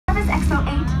Expo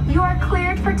 8, you are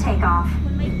cleared for takeoff.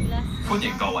 歡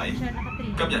迎各位，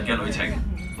今日嘅旅程，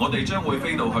我哋將會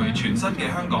飛到去全新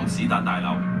嘅香港史達大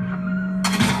樓。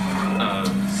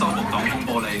修復擋風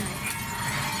玻璃，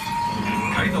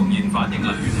啟動燃反應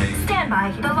能源器。Stand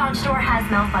by. The launch door has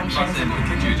發 malfunctioned. 射門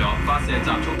棘住咗，發射集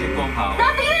束激光炮。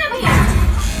Not the enemy!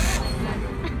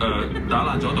 打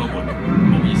爛咗道門，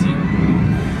唔好意思。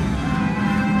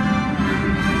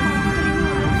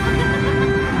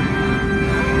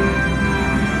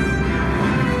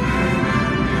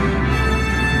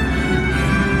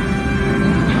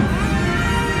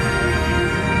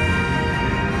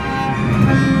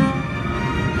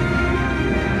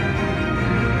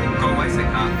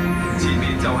前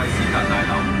面就係史達大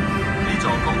樓，呢座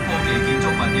高科技建築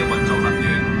物嘅運作能源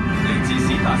嚟自史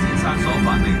達先生所發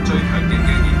明最強勁嘅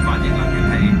燃反應能源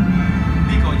器。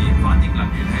呢個燃反應能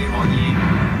源器可以，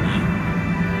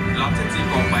立即接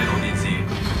駁閉路電視。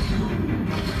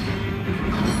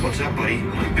What's up, buddy?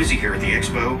 I'm busy here at the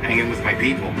expo, hanging with my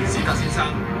people. 史達先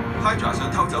生 ，Hydra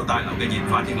想偷走大樓嘅燃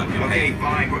反應能源器。Okay,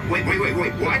 fine. Wait.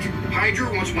 What? Hydra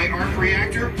wants my arc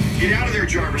reactor? Get out of there,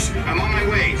 Jarvis. I'm on my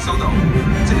way. 收到，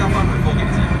即刻返去科技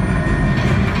展。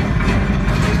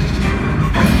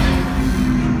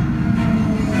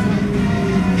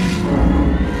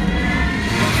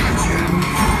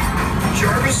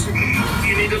Jarvis,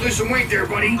 you need to lose some weight there,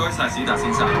 buddy. 唔該晒，史達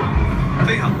先生。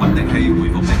飛行穩定器回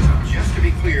復正常。Just to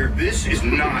be clear, this is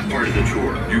not part of the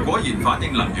tour. 如果燃反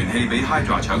應能源器俾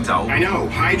Hydra 搶走， I know.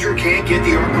 Hydra can't get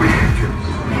the arc reactor.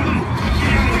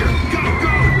 Get out of here. Go!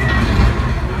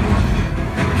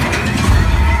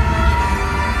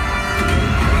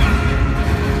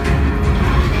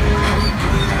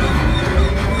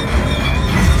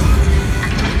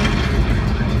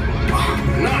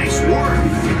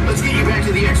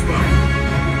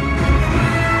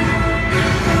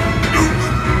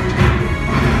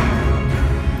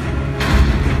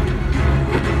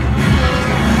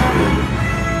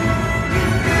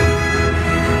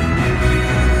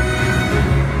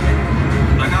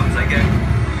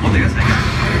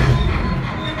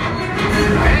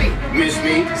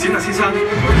 史達先生。1,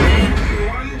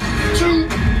 2,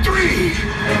 3.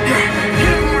 Get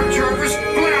him, Mark Jarvis.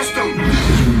 Blast him.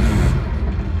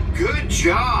 Good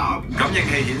job. 感應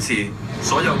器顯示，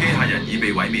所有機械人已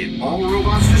被毀滅。All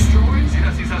robots destroyed. 史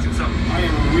達先生小心。I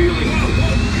am really.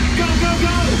 Go!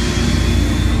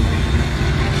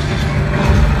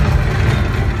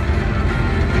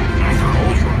 I thought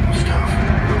Ultron was tough.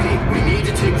 Okay, we need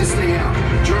to take this thing out.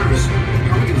 Jarvis,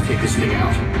 how are we gonna take this thing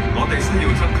out? 我哋需要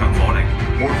增強火力。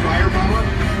More firepower?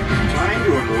 Time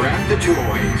to unwrap the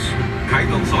toys. 啟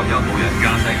動所有無人駕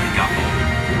駛鐵甲部。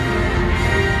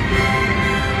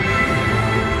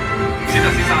史達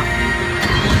先生。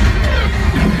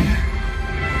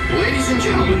Ladies and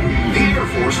gentlemen, the Air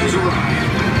Force has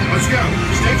arrived. Let's go.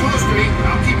 Stay close to me.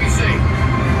 I'll keep you safe.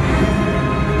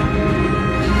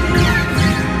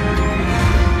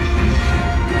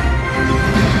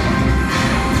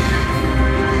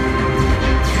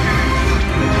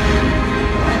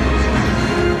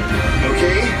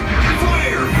 Okay,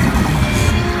 fire!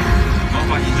 我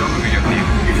發現咗佢嘅弱點。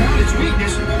You found its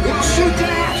weakness. Well, shoot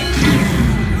that!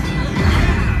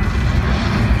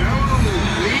 No!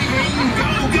 Leaving! Go!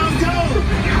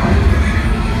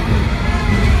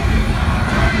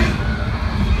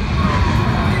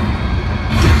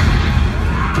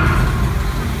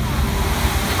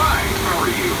 Hi, how are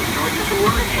you? Enjoying the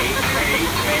tour? Hey.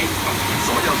 所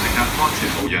有乘客安全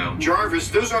無恙。Jarvis,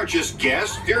 those aren't just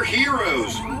guests. They're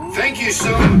heroes. Thank you so.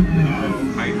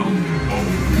 系統冇。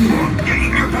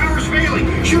Your power's failing.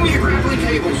 Shoot me the grappling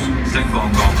cables. 釋放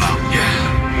鋼纜。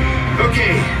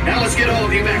Okay, now let's get all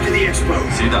of you back to the expo.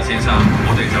 史達先生，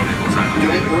我哋就嚟到晒啦。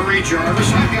Don't worry,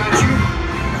 Jarvis. I've got you.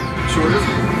 Sort of.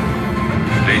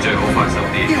 你最好快手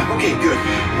啲。Yeah, okay, good.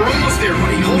 We're almost there,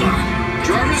 buddy. Hold on.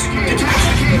 Jarvis, detach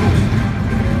the cables.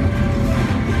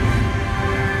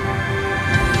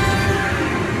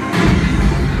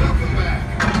 Welcome back.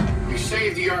 You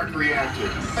saved the arc reactor.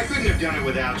 I couldn't have done it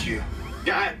without you.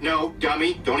 No,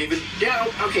 dummy. Don't even. Yeah,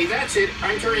 okay, that's it.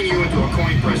 I'm turning you into a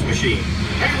coin press machine.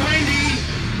 Hey, Wendy!